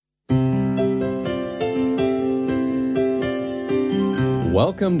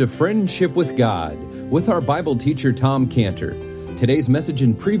Welcome to Friendship with God with our Bible teacher, Tom Cantor. Today's message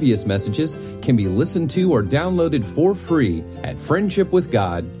and previous messages can be listened to or downloaded for free at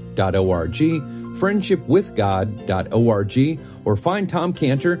friendshipwithgod.org, friendshipwithgod.org, or find Tom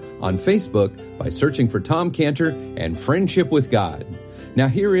Cantor on Facebook by searching for Tom Cantor and Friendship with God. Now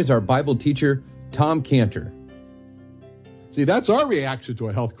here is our Bible teacher, Tom Cantor. See, that's our reaction to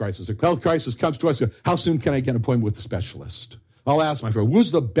a health crisis. A health crisis comes to us, how soon can I get an appointment with a specialist? I'll ask my friend, who's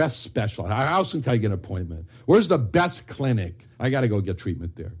the best specialist? How soon can I get an appointment? Where's the best clinic? I got to go get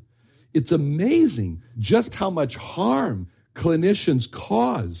treatment there. It's amazing just how much harm clinicians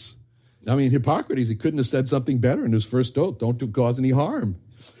cause. I mean, Hippocrates, he couldn't have said something better in his first oath. Don't cause any harm.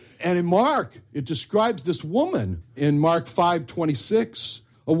 And in Mark, it describes this woman in Mark 5:26,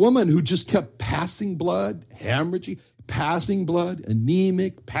 a woman who just kept passing blood, hemorrhaging, passing blood,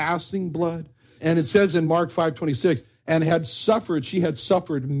 anemic, passing blood. And it says in Mark 5:26, she had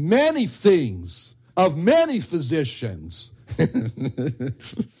suffered many things of many physicians.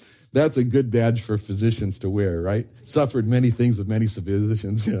 That's a good badge for physicians to wear, right? Suffered many things of many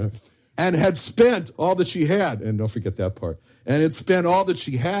physicians, yeah. And had spent all that she had, and don't forget that part, and had spent all that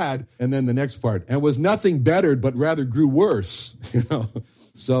she had, and then the next part, and was nothing bettered, but rather grew worse,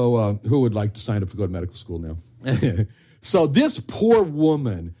 So who would like to sign up to go to medical school now? So this poor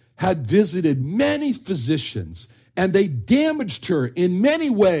woman had visited many physicians, and they damaged her in many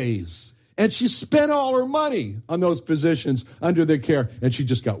ways. And she spent all her money on those physicians under their care, and she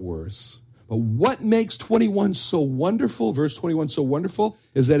just got worse. But what makes 21 so wonderful, verse 21 so wonderful,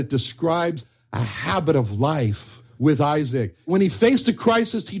 is that it describes a habit of life with Isaac. When he faced a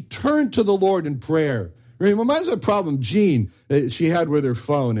crisis, he turned to the Lord in prayer. It reminds me of a problem Jean, she had with her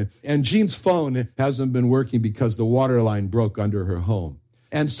phone. And Jean's phone hasn't been working because the water line broke under her home.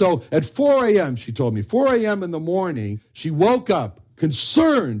 And so at 4 a.m., she told me, 4 a.m. in the morning, she woke up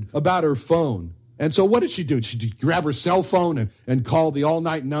concerned about her phone. And so what did she do? She grab her cell phone and call the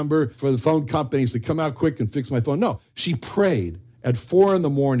all-night number for the phone companies to come out quick and fix my phone. No, she prayed at 4 in the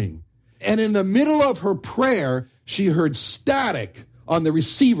morning. And in the middle of her prayer, she heard static on the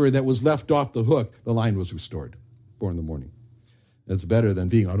receiver that was left off the hook. The line was restored. 4 in the morning. That's better than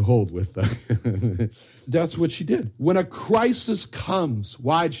being on hold with That's what she did. When a crisis comes,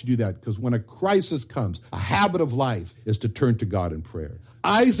 why did she do that? Because when a crisis comes, a habit of life is to turn to God in prayer.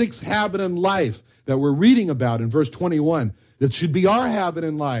 Isaac's habit in life that we're reading about in verse 21, that should be our habit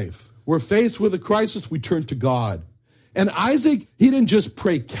in life. We're faced with a crisis, we turn to God. And Isaac, he didn't just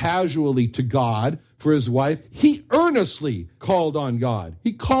pray casually to God for his wife. He earnestly called on God.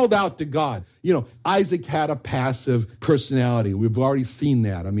 He called out to God. Isaac had a passive personality. We've already seen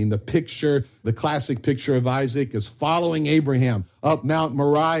that. I mean, the classic picture of Isaac is following Abraham up Mount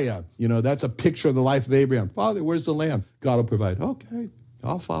Moriah. That's a picture of the life of Abraham. Father, where's the lamb? God will provide. Okay,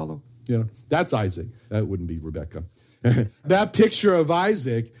 I'll follow. That's Isaac. That wouldn't be Rebecca. That picture of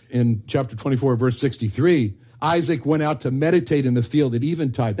Isaac in chapter 24, verse 63, Isaac went out to meditate in the field at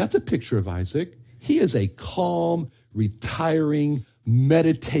eventide. That's a picture of Isaac. He is a calm, retiring,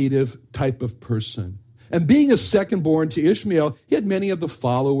 meditative type of person. And being a second-born to Ishmael, he had many of the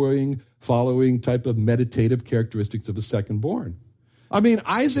following type of meditative characteristics of a second-born. I mean,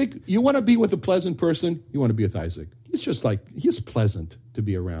 Isaac, you want to be with a pleasant person, you want to be with Isaac. He's pleasant to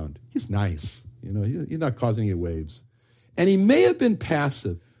be around. He's nice. He's not causing any waves. And he may have been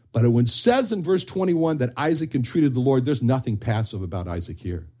passive, but when it says in verse 21 that Isaac entreated the Lord, there's nothing passive about Isaac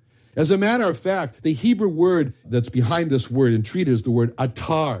here. As a matter of fact, the Hebrew word that's behind this word entreated is the word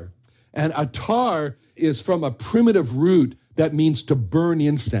atar. And atar is from a primitive root that means to burn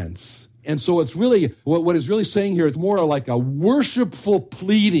incense. And so it's really, what it's really saying here, it's more like a worshipful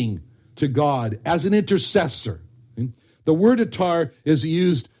pleading to God as an intercessor. The word atar is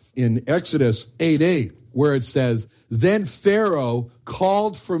used in Exodus 8:8, where it says, then Pharaoh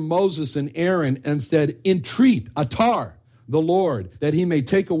called for Moses and Aaron and said, entreat, atar, the Lord, that he may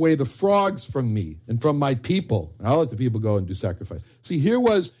take away the frogs from me and from my people. And I'll let the people go and do sacrifice. See, here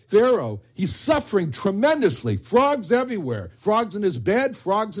was Pharaoh. He's suffering tremendously. Frogs everywhere. Frogs in his bed,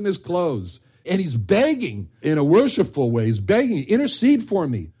 frogs in his clothes. And he's begging in a worshipful way. He's begging, intercede for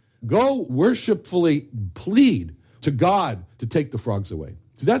me. Go worshipfully plead to God to take the frogs away.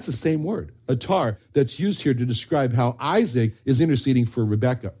 So that's the same word, atar, that's used here to describe how Isaac is interceding for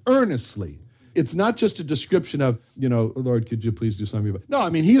Rebekah earnestly. It's not just a description of, Lord, could you please do something about it? No, I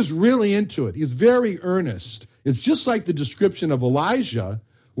mean, he is really into it. He's very earnest. It's just like the description of Elijah,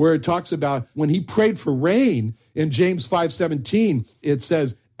 where it talks about when he prayed for rain in James 5:17, it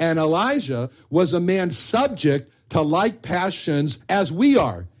says, and Elijah was a man subject to like passions as we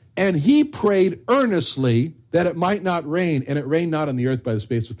are. And he prayed earnestly that it might not rain, and it rained not on the earth by the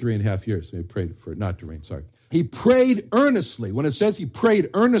space of 3.5 years. So he prayed for it not to rain, sorry. He prayed earnestly. When it says he prayed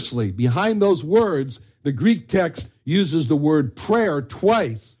earnestly, behind those words, the Greek text uses the word prayer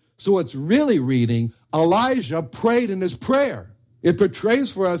twice. So it's really reading, Elijah prayed in his prayer. It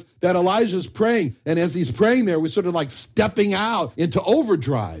portrays for us that Elijah's praying, and as he's praying there, we're sort of like stepping out into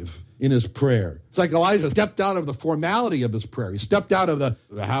overdrive in his prayer. It's like Elijah stepped out of the formality of his prayer. He stepped out of the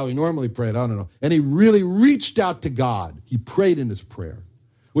how he normally prayed, I don't know. And he really reached out to God. He prayed in his prayer,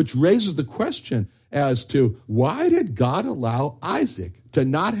 which raises the question as to why did God allow Isaac to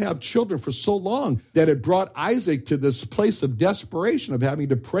not have children for so long that it brought Isaac to this place of desperation of having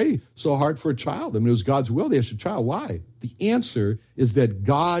to pray so hard for a child? I mean, it was God's will they have a child. Why? The answer is that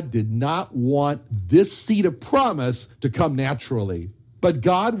God did not want this seed of promise to come naturally. But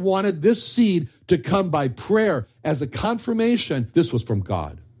God wanted this seed to come by prayer as a confirmation this was from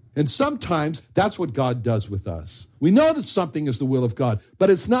God. And sometimes that's what God does with us. We know that something is the will of God,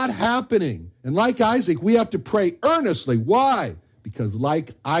 but it's not happening. And like Isaac, we have to pray earnestly. Why? Because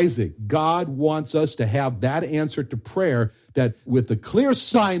like Isaac, God wants us to have that answer to prayer that with a clear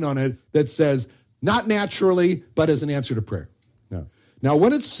sign on it that says, not naturally, but as an answer to prayer. Now,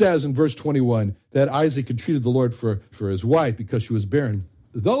 when it says in verse 21 that Isaac entreated the Lord for his wife because she was barren,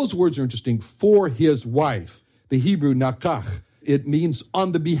 those words are interesting, for his wife. The Hebrew nakach, it means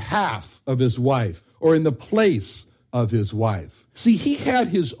on the behalf of his wife or in the place of his wife. See, he had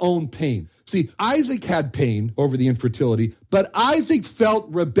his own pain. See, Isaac had pain over the infertility, but Isaac felt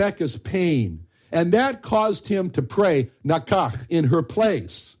Rebekah's pain, and that caused him to pray nakach in her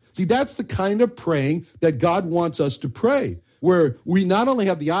place. See, that's the kind of praying that God wants us to pray, where we not only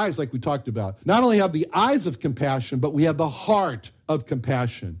have the eyes, like we talked about, not only have the eyes of compassion, but we have the heart of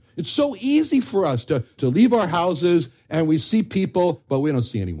compassion. It's so easy for us to leave our houses and we see people, but we don't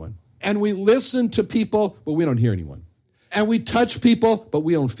see anyone. And we listen to people, but we don't hear anyone. And we touch people, but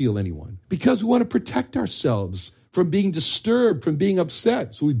we don't feel anyone. Because we want to protect ourselves from being disturbed, from being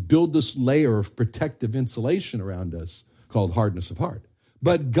upset. So we build this layer of protective insulation around us called hardness of heart.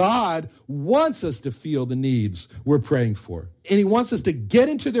 But God wants us to feel the needs we're praying for. And he wants us to get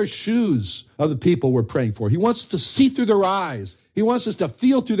into their shoes of the people we're praying for. He wants us to see through their eyes. He wants us to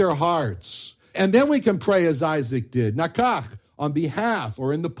feel through their hearts. And then we can pray as Isaac did, nakach, on behalf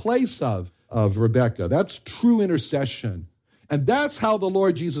or in the place of Rebekah. That's true intercession. And that's how the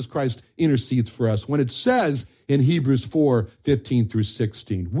Lord Jesus Christ intercedes for us. When it says in Hebrews 4:15 through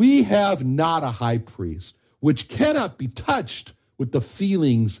 16, we have not a high priest, which cannot be touched with the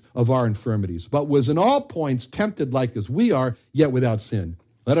feelings of our infirmities, but was in all points tempted like as we are, yet without sin.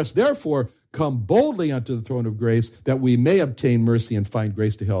 Let us therefore come boldly unto the throne of grace, that we may obtain mercy and find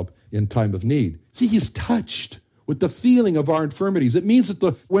grace to help in time of need. See, he's touched with the feeling of our infirmities. It means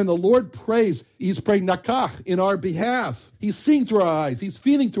that when the Lord prays, he's praying nakach in our behalf. He's seeing through our eyes. He's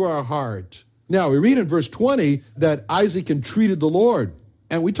feeling through our heart. Now, we read in verse 20 that Isaac entreated the Lord.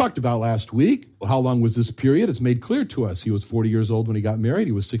 And we talked about last week, how long was this period? It's made clear to us. He was 40 years old when he got married.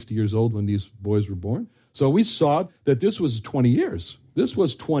 He was 60 years old when these boys were born. So we saw that this was 20 years. This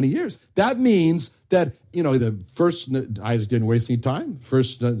was 20 years. That means that, the first, Isaac didn't waste any time.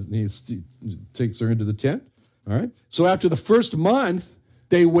 First, he takes her into the tent. All right. So after the first month,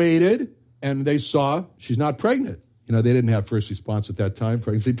 they waited and they saw she's not pregnant. They didn't have first response at that time,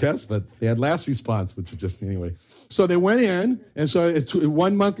 pregnancy test, but they had last response, which is just, anyway. So they went in, and so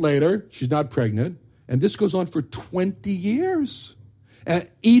 1 month later, she's not pregnant. And this goes on for 20 years. And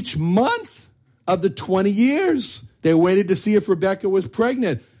each month of the 20 years, they waited to see if Rebekah was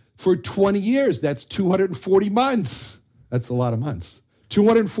pregnant. For 20 years, that's 240 months. That's a lot of months.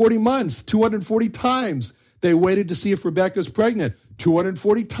 240 months, 240 times they waited to see if Rebekah is pregnant.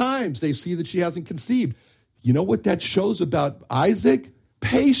 240 times they see that she hasn't conceived. You know what that shows about Isaac?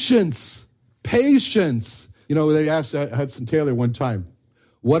 Patience. Patience. They asked Hudson Taylor one time,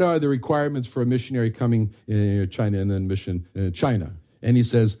 what are the requirements for a missionary coming in China and then mission in China? And he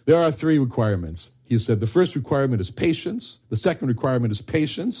says, there are 3 requirements. He said, the first requirement is patience. The second requirement is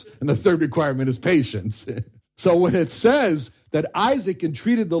patience. And the third requirement is patience. So when it says that Isaac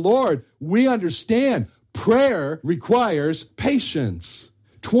entreated the Lord, we understand prayer requires patience.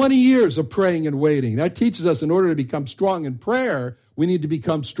 20 years of praying and waiting. That teaches us in order to become strong in prayer, we need to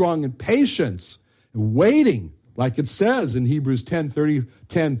become strong in patience. Waiting, like it says in Hebrews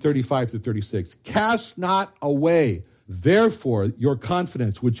 10:35 to 36. Cast not away, therefore, your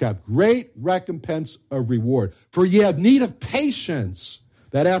confidence, which hath great recompense of reward. For ye have need of patience,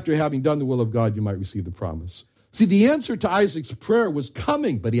 that after having done the will of God, you might receive the promise. See, the answer to Isaac's prayer was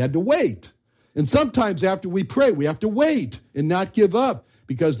coming, but he had to wait. And sometimes after we pray, we have to wait and not give up.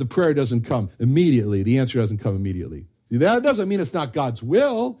 because the prayer doesn't come immediately. The answer doesn't come immediately. That doesn't mean it's not God's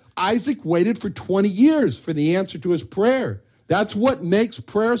will. Isaac waited for 20 years for the answer to his prayer. That's what makes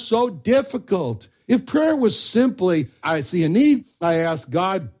prayer so difficult. If prayer was simply, I see a need, I ask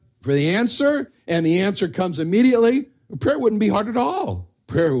God for the answer, and the answer comes immediately, prayer wouldn't be hard at all.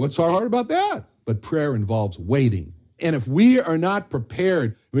 Prayer, what's hard about that? But prayer involves waiting. And if we are not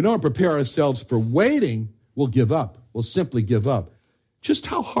prepared, we don't prepare ourselves for waiting, we'll give up. We'll simply give up. Just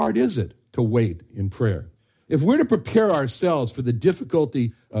how hard is it to wait in prayer? If we're to prepare ourselves for the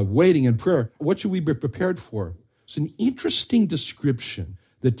difficulty of waiting in prayer, what should we be prepared for? It's an interesting description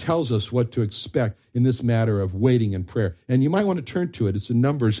that tells us what to expect in this matter of waiting in prayer. And you might want to turn to it. It's in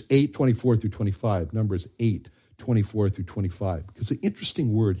Numbers 8:24 through 25. Numbers 8:24 through 25. It's an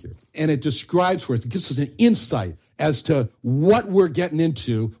interesting word here. And it describes for us, it gives us an insight as to what we're getting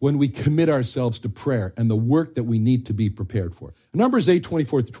into when we commit ourselves to prayer and the work that we need to be prepared for. Numbers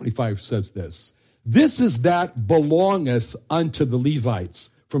 8:24 through 25 says this. This is that belongeth unto the Levites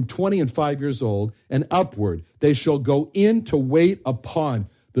from 20 and 5 years old and upward. They shall go in to wait upon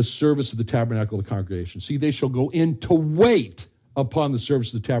the service of the tabernacle of the congregation. See, they shall go in to wait upon the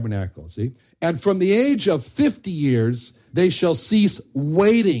service of the tabernacle. See? And from the age of 50 years, they shall cease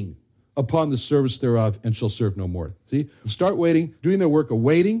waiting upon the service thereof and shall serve no more. See? Start waiting, doing their work of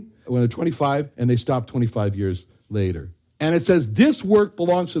waiting when they're 25, and they stop 25 years later. And it says, this work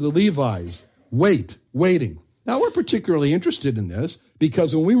belongs to the Levites. Waiting. Now, we're particularly interested in this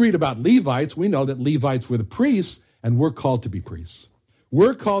because when we read about Levites, we know that Levites were the priests, and we're called to be priests.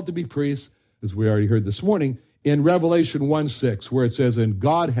 We're called to be priests, as we already heard this morning, in Revelation 1:6, where it says, and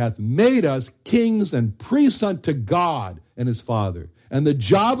God hath made us kings and priests unto God and his Father. And the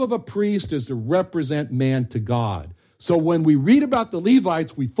job of a priest is to represent man to God. So when we read about the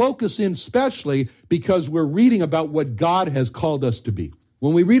Levites, we focus in specially because we're reading about what God has called us to be.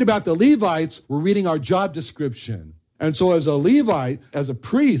 When we read about the Levites, we're reading our job description. And so as a Levite, as a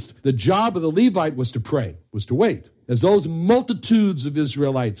priest, the job of the Levite was to pray, was to wait. As those multitudes of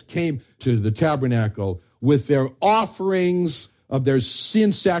Israelites came to the tabernacle with their offerings of their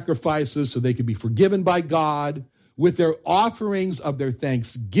sin sacrifices so they could be forgiven by God, with their offerings of their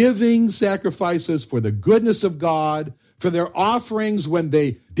thanksgiving sacrifices for the goodness of God, for their offerings when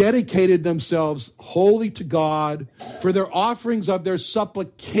they dedicated themselves wholly to God, for their offerings of their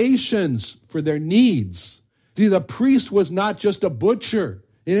supplications for their needs. See, the priest was not just a butcher.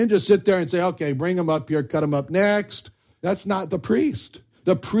 He didn't just sit there and say, okay, bring him up here, cut him up next. That's not the priest.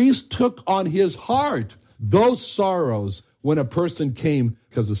 The priest took on his heart those sorrows when a person came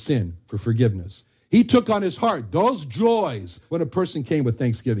because of sin for forgiveness. He took on his heart those joys when a person came with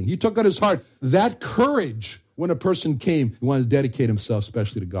thanksgiving. He took on his heart that courage when a person came and wanted to dedicate himself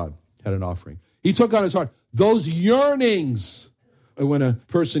especially to God, had an offering. He took on his heart those yearnings when a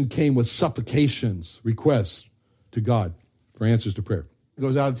person came with supplications, requests to God for answers to prayer. He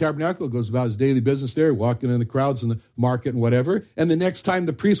goes out of the tabernacle, goes about his daily business there, walking in the crowds in the market and whatever. And the next time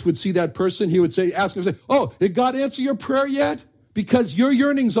the priest would see that person, he would ask him, oh, did God answer your prayer yet? Because your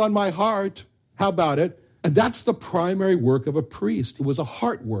yearning's on my heart. How about it? And that's the primary work of a priest. It was a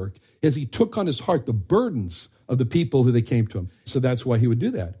heart work as he took on his heart the burdens of the people who they came to him. So that's why he would do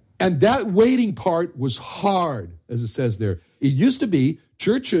that. And that waiting part was hard, as it says there. It used to be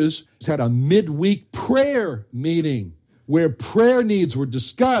churches had a midweek prayer meeting where prayer needs were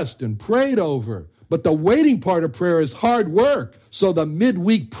discussed and prayed over. But the waiting part of prayer is hard work. So the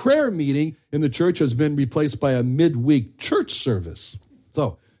midweek prayer meeting in the church has been replaced by a midweek church service.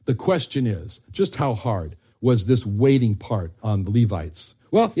 So the question is, just how hard was this waiting part on the Levites?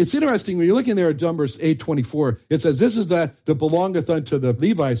 Well, it's interesting when you're looking there at Numbers 8:24, it says, this is that belongeth unto the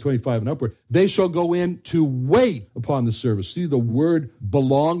Levites 25 and upward. They shall go in to wait upon the service. See the word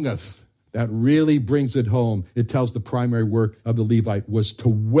belongeth. That really brings it home. It tells the primary work of the Levite was to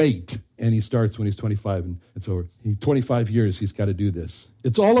wait. And he starts when he's 25 and it's over. 25 years he's got to do this.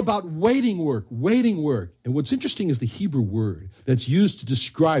 It's all about waiting work. And what's interesting is the Hebrew word that's used to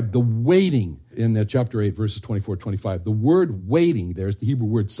describe the waiting in that chapter 8, verses 24, 25. The word waiting there is the Hebrew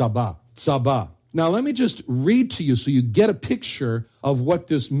word sabah. Now let me just read to you so you get a picture of what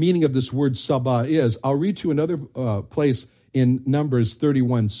this meaning of this word sabah is. I'll read to you another place in Numbers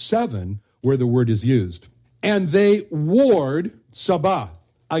 31:7 where the word is used. And they warred, sabah,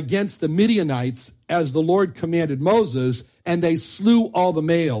 against the Midianites as the Lord commanded Moses, and they slew all the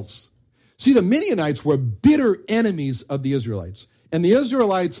males. See, the Midianites were bitter enemies of the Israelites. And the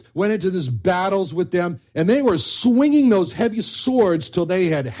Israelites went into these battles with them, and they were swinging those heavy swords till they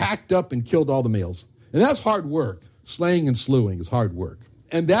had hacked up and killed all the males. And that's hard work. Slaying and slewing is hard work.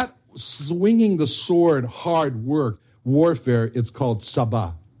 And that swinging the sword hard work warfare, it's called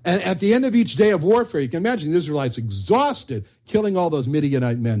Sabah. And at the end of each day of warfare, you can imagine the Israelites exhausted, killing all those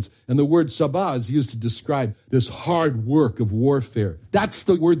Midianite men. And the word Sabah is used to describe this hard work of warfare. That's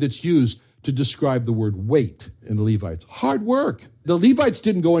the word that's used to describe the word wait in the Levites. Hard work. The Levites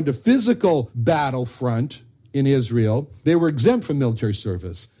didn't go into physical battlefront in Israel. They were exempt from military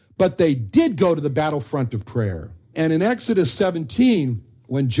service. But they did go to the battlefront of prayer. And in Exodus 17,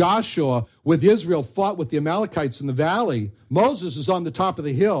 when Joshua with Israel fought with the Amalekites in the valley, Moses is on the top of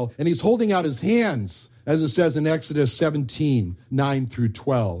the hill, and he's holding out his hands, as it says in Exodus 17, 9 through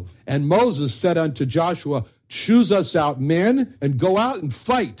 12. And Moses said unto Joshua, choose us out men, and go out and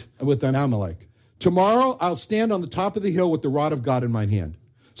fight with Amalek. Tomorrow I'll stand on the top of the hill with the rod of God in my hand.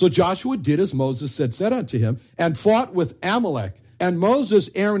 So Joshua did as Moses said unto him, and fought with Amalek. And Moses,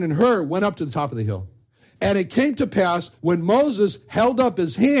 Aaron, and Hur went up to the top of the hill. And it came to pass, when Moses held up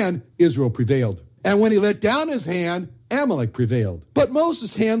his hand, Israel prevailed. And when he let down his hand, Amalek prevailed. But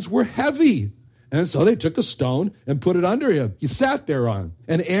Moses' hands were heavy. And so they took a stone and put it under him. He sat there on.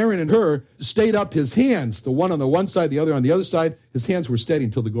 And Aaron and Hur stayed up his hands, the one on the one side, the other on the other side. His hands were steady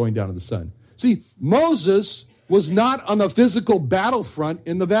until the going down of the sun. See, Moses was not on the physical battlefront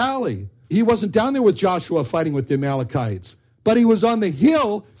in the valley. He wasn't down there with Joshua fighting with the Amalekites. But he was on the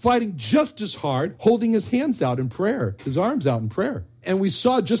hill fighting just as hard, holding his hands out in prayer, his arms out in prayer. And we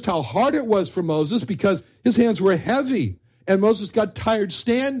saw just how hard it was for Moses because his hands were heavy and Moses got tired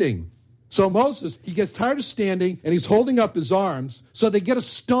standing. So Moses, he gets tired of standing and he's holding up his arms. So they get a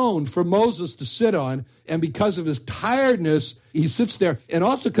stone for Moses to sit on. And because of his tiredness, he sits there. And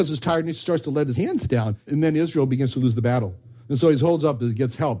also because of his tiredness, he starts to let his hands down. And then Israel begins to lose the battle. And so he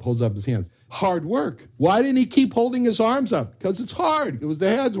gets help, holds up his hands. Hard work. Why didn't he keep holding his arms up? Because it's hard. The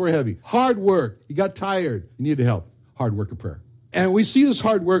hands were heavy. Hard work. He got tired. He needed help. Hard work of prayer. And we see this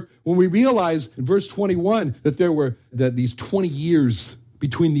hard work when we realize in verse 21 that these 20 years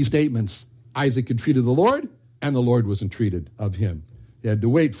between these statements. Isaac entreated the Lord, and the Lord was entreated of him. He had to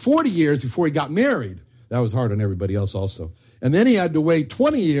wait 40 years before he got married. That was hard on everybody else also. And then he had to wait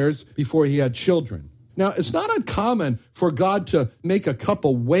 20 years before he had children. Now, it's not uncommon for God to make a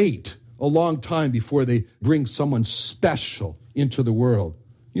couple wait a long time before they bring someone special into the world.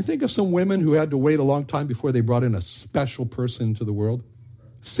 You think of some women who had to wait a long time before they brought in a special person into the world?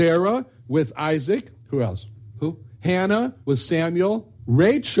 Sarah with Isaac. Who else? Who? Hannah with Samuel.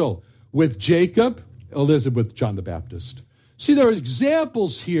 Rachel with Jacob. Elizabeth with John the Baptist. See, there are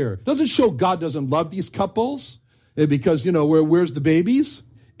examples here. Doesn't show God doesn't love these couples because, where's the babies?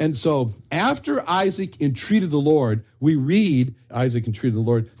 And so after Isaac entreated the Lord, we read Isaac entreated the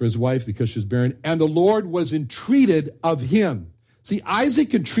Lord for his wife because she was barren, and the Lord was entreated of him. See,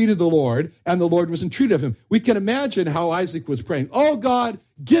 Isaac entreated the Lord, and the Lord was entreated of him. We can imagine how Isaac was praying. Oh, God,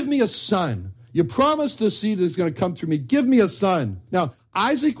 give me a son. You promised the seed is going to come through me. Give me a son. Now,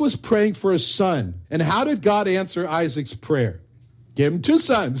 Isaac was praying for a son. And how did God answer Isaac's prayer? Gave him 2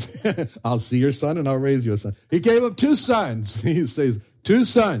 sons. I'll see your son and I'll raise you a son. He gave him 2 sons. He says, 2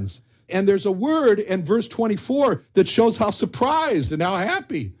 sons. And there's a word in verse 24 that shows how surprised and how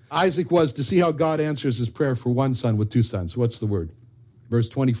happy Isaac was to see how God answers his prayer for 1 son with 2 sons. What's the word? Verse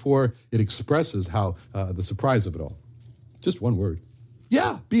 24, it expresses how the surprise of it all. Just one word.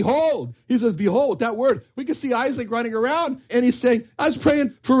 Yeah, behold. He says, behold, that word. We can see Isaac running around, and he's saying, I was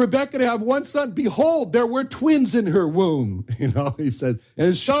praying for Rebekah to have 1 son. Behold, there were twins in her womb. He said, and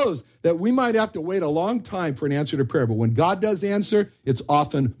it shows that we might have to wait a long time for an answer to prayer. But when God does answer, it's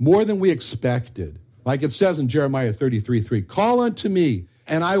often more than we expected. Like it says in Jeremiah 33:3, call unto me,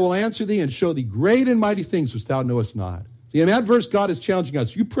 and I will answer thee and show thee great and mighty things which thou knowest not. See, in that verse, God is challenging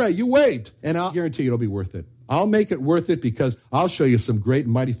us. You pray, you wait, and I'll guarantee you it'll be worth it. I'll make it worth it because I'll show you some great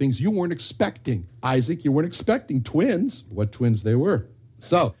and mighty things you weren't expecting. Isaac, you weren't expecting twins. What twins they were.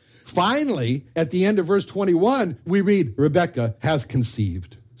 So, finally, at the end of verse 21, we read, Rebekah has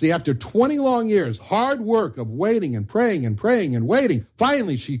conceived. See, after 20 long years, hard work of waiting and praying and praying and waiting,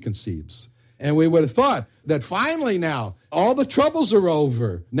 finally she conceives. And we would have thought that finally now, all the troubles are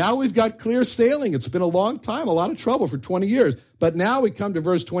over. Now we've got clear sailing. It's been a long time, a lot of trouble for 20 years. But now we come to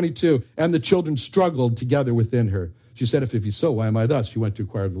verse 22, and the children struggled together within her. She said, if it be so, why am I thus? She went to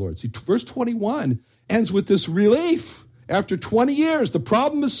inquire of the Lord. See, verse 21 ends with this relief. After 20 years, the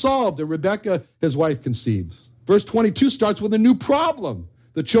problem is solved, and Rebekah, his wife, conceives. Verse 22 starts with a new problem.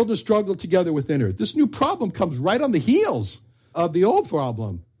 The children struggled together within her. This new problem comes right on the heels of the old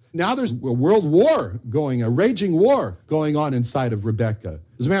problem. Now there's a world war going, a raging war going on inside of Rebekah.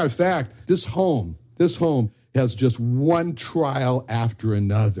 As a matter of fact, this home has just one trial after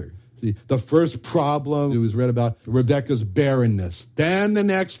another. See, the first problem, it was read about Rebekah's barrenness. Then the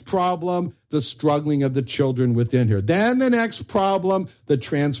next problem, the struggling of the children within her. Then the next problem, the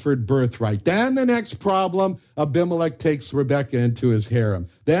transferred birthright. Then the next problem, Abimelech takes Rebekah into his harem.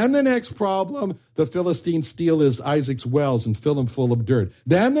 Then the next problem, the Philistines steal Isaac's wells and fill them full of dirt.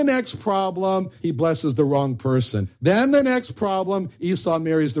 Then the next problem, he blesses the wrong person. Then the next problem, Esau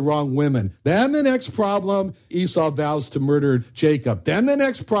marries the wrong women. Then the next problem, Esau vows to murder Jacob. Then the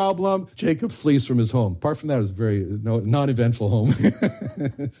next problem, Jacob flees from his home. Apart from that, it's a very non-eventful home.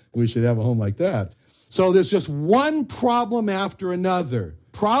 We should have a home like that. So there's just one problem after another.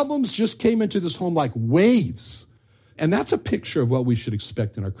 Problems just came into this home like waves. And that's a picture of what we should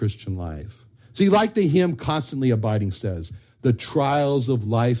expect in our Christian life. See, like the hymn Constantly Abiding says, the trials of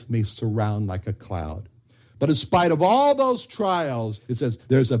life may surround like a cloud. But in spite of all those trials, it says,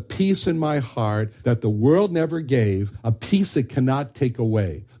 there's a peace in my heart that the world never gave, a peace it cannot take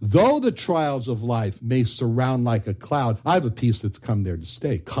away. Though the trials of life may surround like a cloud, I have a peace that's come there to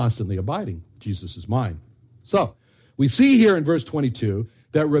stay, constantly abiding. Jesus is mine. So we see here in verse 22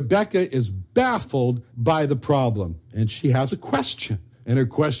 that Rebekah is baffled by the problem, and she has a question. And her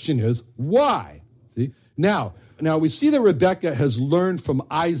question is, why? See? Now we see that Rebekah has learned from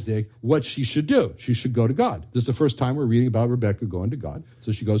Isaac what she should do. She should go to God. This is the first time we're reading about Rebekah going to God.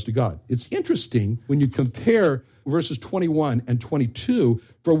 So she goes to God. It's interesting when you compare verses 21 and 22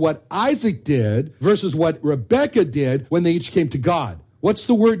 for what Isaac did versus what Rebekah did when they each came to God. What's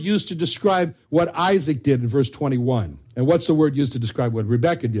the word used to describe what Isaac did in verse 21? And what's the word used to describe what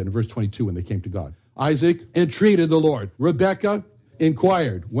Rebekah did in verse 22 when they came to God? Isaac entreated the Lord. Rebekah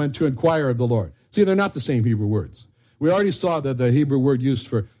inquired, went to inquire of the Lord. See, they're not the same Hebrew words. We already saw that the Hebrew word used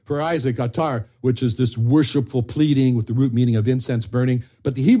for Isaac, atar, which is this worshipful pleading with the root meaning of incense burning.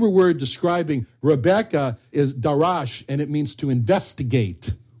 But the Hebrew word describing Rebekah is darash, and it means to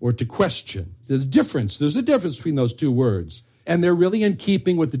investigate or to question. There's a difference between those two words. And they're really in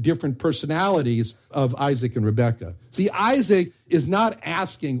keeping with the different personalities of Isaac and Rebekah. See, Isaac is not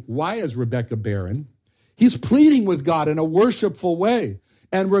asking, why is Rebekah barren? He's pleading with God in a worshipful way.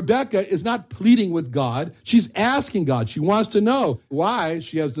 And Rebekah is not pleading with God. She's asking God. She wants to know why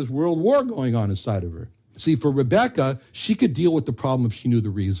she has this world war going on inside of her. See, for Rebekah, she could deal with the problem if she knew the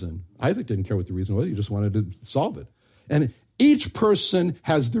reason. Isaac didn't care what the reason was. He just wanted to solve it. And each person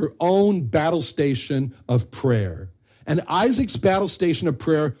has their own battle station of prayer. And Isaac's battle station of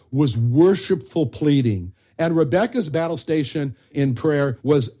prayer was worshipful pleading. And Rebekah's battle station in prayer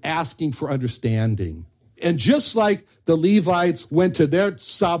was asking for understanding. And just like the Levites went to their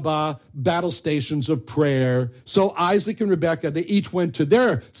Sabah battle stations of prayer, so Isaac and Rebekah, they each went to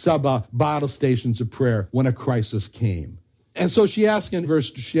their Sabah battle stations of prayer when a crisis came. And so she asked in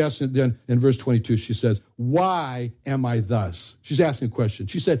verse 22, she says, why am I thus? She's asking a question.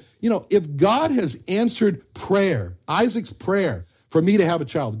 She said, if God has answered prayer, Isaac's prayer, for me to have a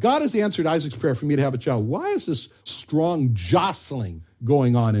child, God has answered Isaac's prayer for me to have a child, why is this strong jostling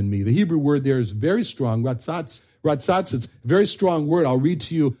going on in me? The Hebrew word there is very strong. Ratzatz, it's a very strong word. I'll read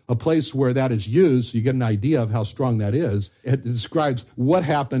to you a place where that is used so you get an idea of how strong that is. It describes what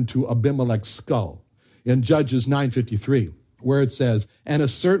happened to Abimelech's skull in Judges 9:53, where it says, and a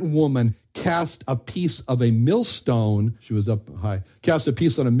certain woman cast a piece of a millstone, she was up high, cast a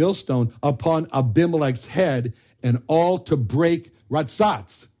piece on a millstone upon Abimelech's head, and all to break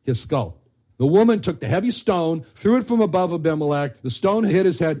Ratzatz, his skull. The woman took the heavy stone, threw it from above Abimelech. The stone hit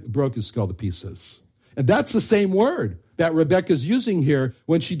his head, broke his skull to pieces. And that's the same word that Rebekah's using here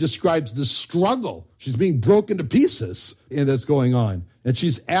when she describes the struggle. She's being broken to pieces, and that's going on. And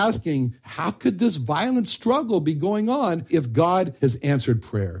she's asking, how could this violent struggle be going on if God has answered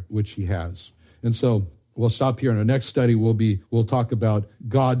prayer, which he has? And so we'll stop here. In our next study, we'll talk about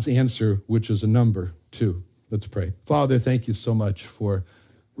God's answer, which is a number 2. Let's pray. Father, thank you so much for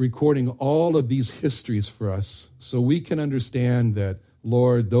recording all of these histories for us so we can understand that,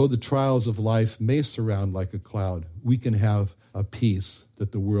 Lord, though the trials of life may surround like a cloud, we can have a peace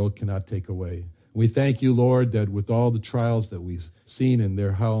that the world cannot take away. We thank you, Lord, that with all the trials that we've seen in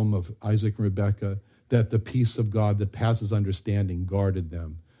their home of Isaac and Rebekah, that the peace of God that passes understanding guarded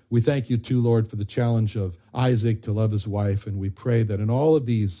them. We thank you, too, Lord, for the challenge of Isaac to love his wife, and we pray that in all of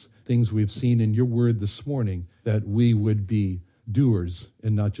these things we've seen in your word this morning, that we would be doers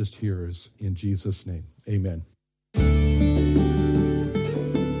and not just hearers. In Jesus' name, amen.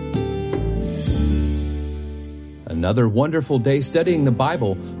 Another wonderful day studying the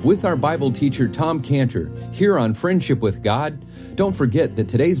Bible with our Bible teacher, Tom Cantor, here on Friendship with God. Don't forget that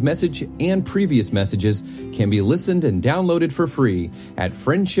today's message and previous messages can be listened and downloaded for free at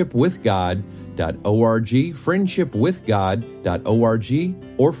friendshipwithgod.org,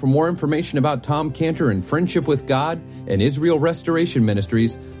 friendshipwithgod.org, or for more information about Tom Cantor and Friendship with God and Israel Restoration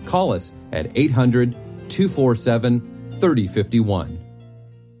Ministries, call us at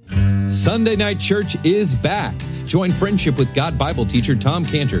 800-247-3051. Sunday Night Church is back. Join Friendship with God Bible teacher Tom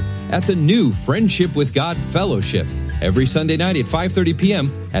Cantor at the new Friendship with God Fellowship every Sunday night at 5:30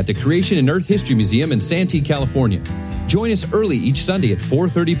 p.m. at the Creation and Earth History Museum in Santee, California. Join us early each Sunday at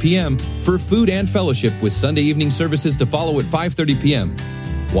 4:30 p.m. for food and fellowship with Sunday evening services to follow at 5:30 p.m.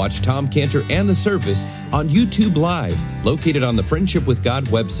 Watch Tom Cantor and the service on YouTube Live, located on the Friendship with God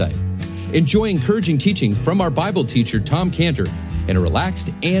website. Enjoy encouraging teaching from our Bible teacher Tom Cantor in a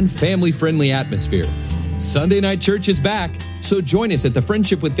relaxed and family-friendly atmosphere. Sunday Night Church is back, so join us at the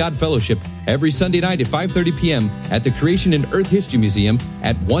Friendship with God Fellowship every Sunday night at 5:30 p.m. at the Creation and Earth History Museum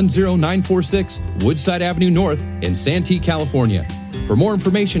at 10946 Woodside Avenue North in Santee, California. For more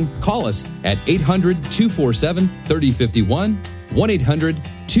information, call us at 800-247-3051,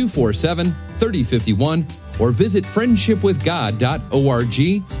 1-800-247-3051, or visit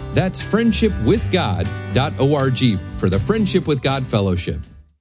friendshipwithgod.org. That's friendshipwithgod.org for the Friendship with God Fellowship.